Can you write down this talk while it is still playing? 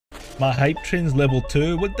My hype train's level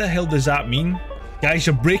 2. What the hell does that mean? Guys,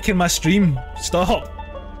 you're breaking my stream. Stop.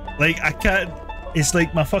 Like, I can't... It's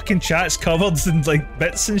like my fucking chat's covered in like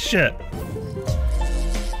bits and shit. Can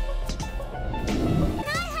I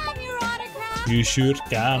have your autograph? You sure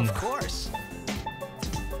can. Of course.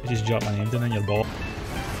 You just jot my name down in your ball.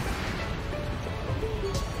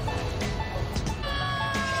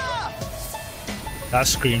 That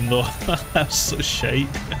scream though, that's so shite.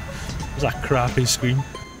 It was a crappy scream.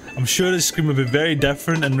 I'm sure his scream would be very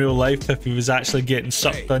different in real life if he was actually getting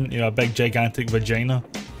sucked into a big gigantic vagina.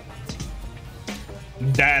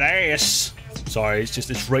 That ass! Sorry, it's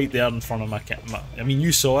just, it's right there in front of my camera. I mean,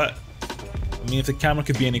 you saw it. I mean, if the camera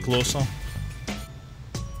could be any closer.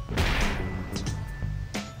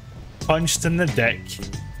 Punched in the dick.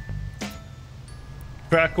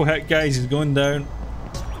 Critical hit, guys, he's going down.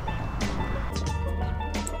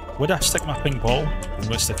 Would I stick my pink ball? I'm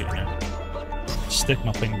gonna stick it in here. Stick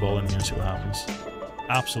my pink ball in here and see what happens.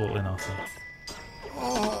 Absolutely nothing.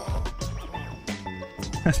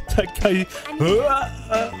 That guy.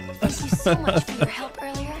 Thank you so much for your help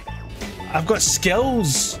earlier. I've got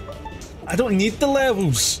skills. I don't need the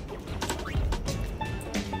levels.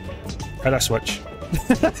 How'd I switch?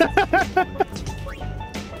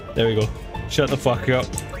 There we go. Shut the fuck up.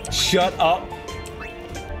 Shut up.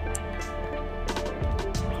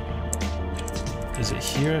 Is it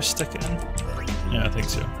here? Stick it in? Yeah, I think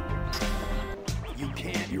so. You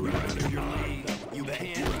can't. You're out of your league. You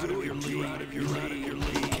can't do your league. You're out of your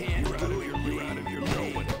league. You can't do your league. You're out of your league. No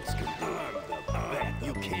one else can do it.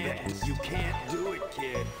 You can't. You can't do it,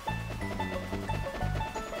 kid.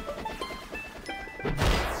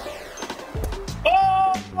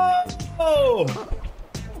 Oh!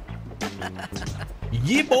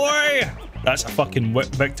 Yeah, boy! That's a fucking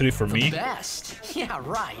victory for me. Best. Yeah,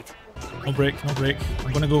 right. No break, no break.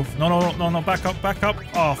 I'm gonna go. No, no, no, no, no. Back up, back up.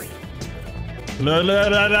 Off. La, la,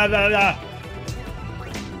 la, la, la, la.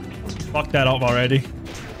 Fucked that up already.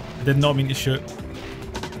 I did not mean to shoot.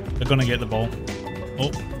 They're gonna get the ball.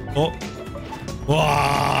 Oh, oh.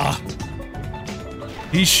 Wah!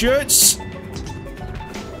 He shoots.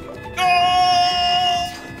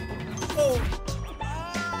 Oh! Oh!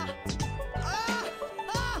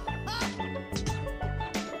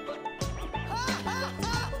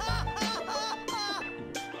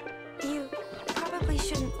 You probably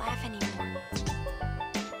shouldn't laugh anymore.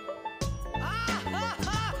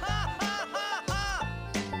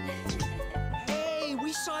 Hey,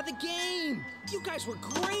 we saw the game. You guys were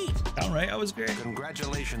great. Alright, I was great.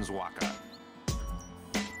 Congratulations, Waka.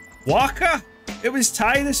 Waka? It was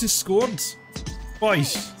Ty, this is scored.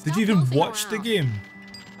 Boys, did you even watch the game?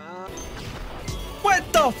 What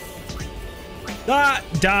the f— That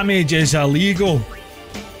damage is illegal.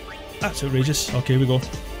 That's outrageous. Okay, we go.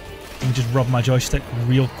 Let me just rub my joystick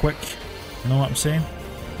real quick. You know what I'm saying?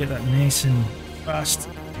 Get that nice and fast.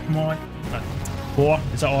 Come on. 4,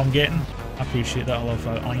 is that all I'm getting? I appreciate that, I love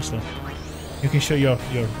that, honestly. You can show your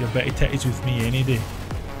bitty titties with me any day.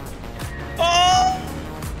 Oh!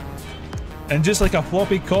 And just like a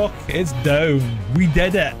floppy cock, it's down. We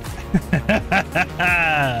did it.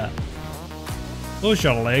 Close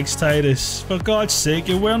your legs, Titus. For God's sake,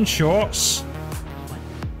 you're wearing shorts.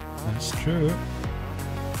 That's true.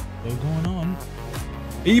 Still going on.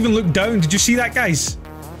 He even looked down. Did you see that, guys?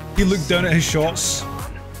 He looked down at his shorts.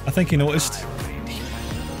 I think he noticed.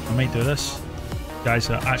 I might do this. Guys,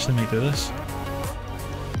 I actually might do this.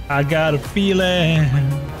 I got a feeling.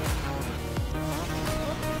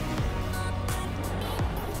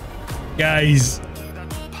 Guys.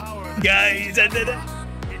 Guys, I did it.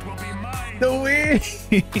 No way.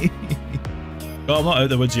 Oh, I'm not out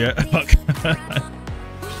the woods yet. Fuck.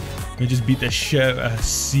 Let me just beat the shit out of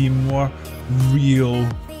Seymour real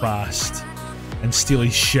fast and steal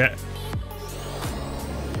his shit.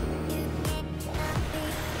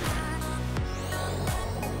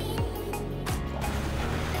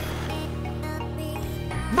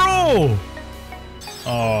 Bro!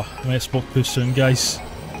 Oh, I might have spoke too soon, guys.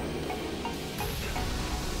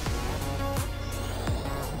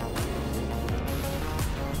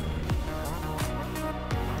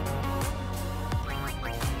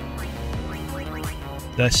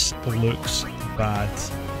 This looks bad.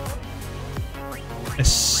 It's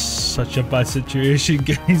such a bad situation,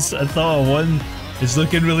 guys. I thought I won. It's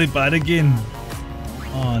looking really bad again.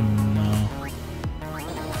 Oh no.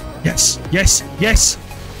 Yes, yes, yes!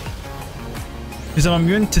 Because I'm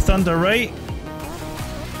immune to thunder, right?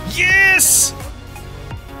 Yes!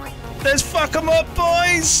 Let's fuck them up,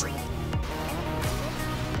 boys!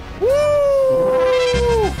 Woo!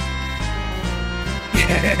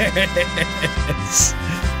 Yes!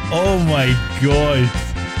 Oh my god.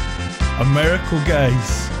 A miracle,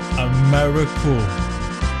 guys. A miracle.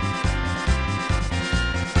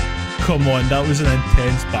 Come on, that was an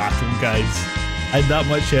intense battle, guys. I had that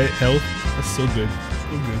much health. That's so good.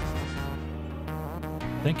 So good.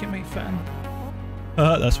 I think it might fit in.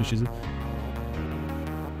 That's what she said.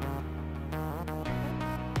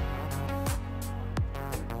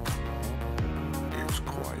 It's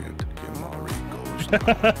quiet. Kimari goes.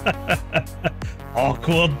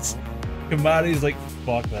 Awkward. Kamari's like,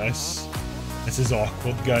 fuck this. This is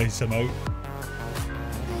awkward, guys. I'm out.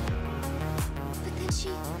 But then she...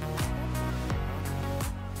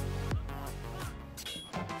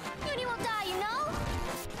 Uni won't die, you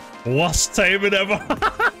know? Worst timing ever.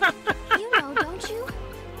 You know, don't you?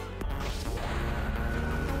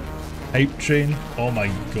 Hype train. Oh my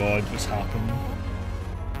god, what's happening?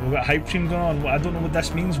 We've got hype train going on. I don't know what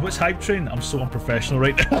this means. What's hype train? I'm so unprofessional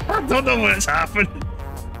right now. I don't know what's happened.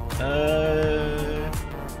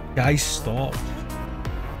 Guys, stop.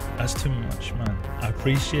 That's too much, man. I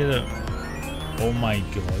appreciate it. Oh my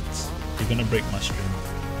god. You're gonna break my stream.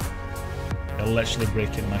 You're literally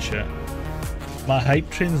breaking my shit. My hype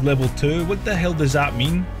train's level 2. What the hell does that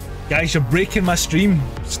mean? Guys, you're breaking my stream.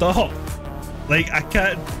 Stop. Like, I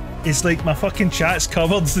can't. It's like my fucking chat's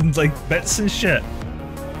covered in like bits and shit.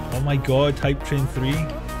 Oh my god, hype train 3.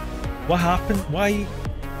 What happened? Why?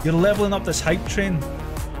 You're leveling up this hype train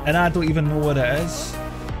and I don't even know what it is.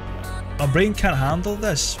 My brain can't handle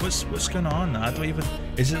this. What's going on? I don't even...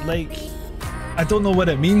 Is it like... I don't know what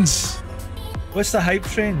it means. What's the hype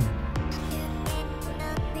train?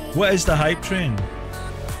 What is the hype train?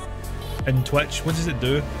 In Twitch, what does it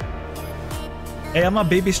do? Hey, I'm a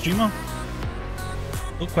baby streamer.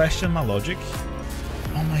 Don't question my logic.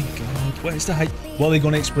 Oh my god, what is the hype? What are they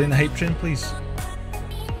going to explain the hype train, please?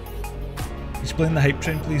 Explain the hype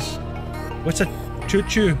train, please. What's a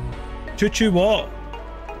choo-choo? Choo-choo what?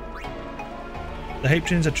 The hype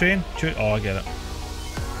train's a train? Choo- oh, I get it.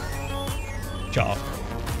 Shut up.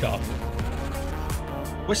 Shut up.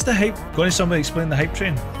 What's the hype? Going to somebody explain the hype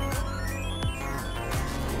train?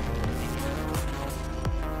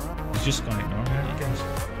 He's just going to ignore me, aren't you guys?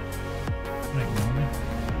 Going to ignore me.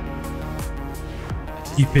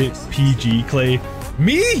 Keep it PG, Clay.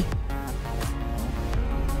 Me?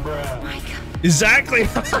 Oh my god. Exactly.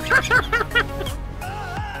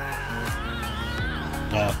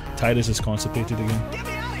 Titus is constipated again. Get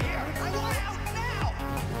me out of here! I want out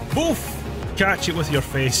now! Boof! Catch it with your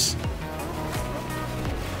face.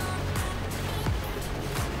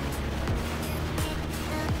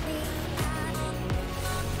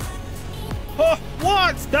 Oh,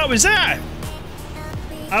 what? That was it?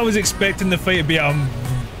 I was expecting the fight to be a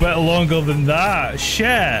bit longer than that.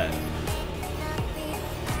 Shit.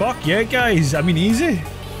 Fuck yeah, guys. I mean, easy.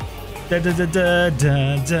 Da da da da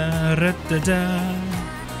da da da da da.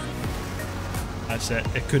 That's it.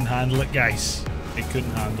 It couldn't handle it, guys. It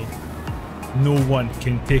couldn't handle. No one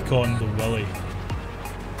can take on the Willy.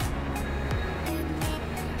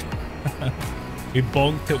 We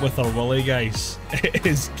bonked it with our Willy, guys. It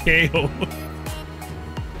is KO.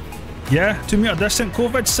 Yeah, 2 meter distant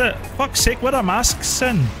COVID sit. Fuck's sake, where are masks,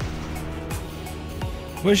 Sin?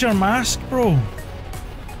 Where's your mask, bro?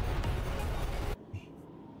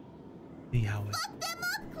 Hey, how is... Fuck them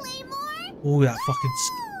up, Claymore! Oh, that fucking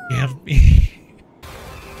scared me.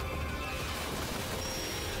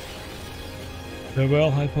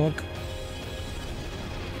 Farewell, Hypog.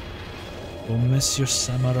 We'll miss your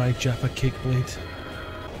samurai Jaffa cake blade.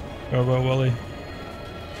 Farewell, Willy.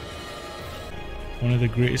 One of the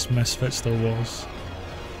greatest misfits there was.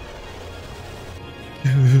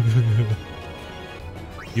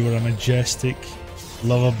 You were a majestic,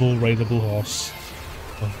 lovable, rideable horse.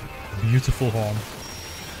 A beautiful horn.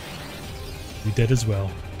 We did as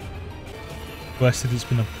well. Blessed, it's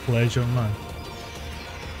been a pleasure, man.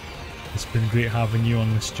 It's been great having you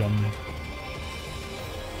on this journey.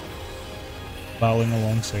 Battling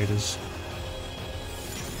alongside us.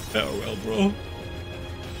 Farewell, bro.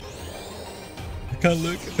 I can't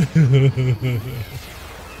look.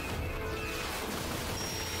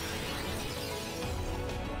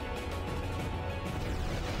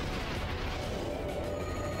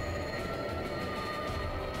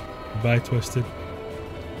 Bye, Twisted.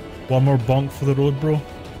 One more bonk for the road, bro.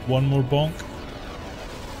 One more bonk.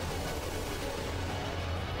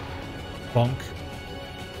 Bonk.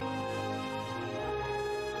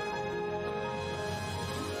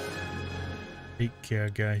 Take care,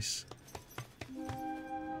 guys.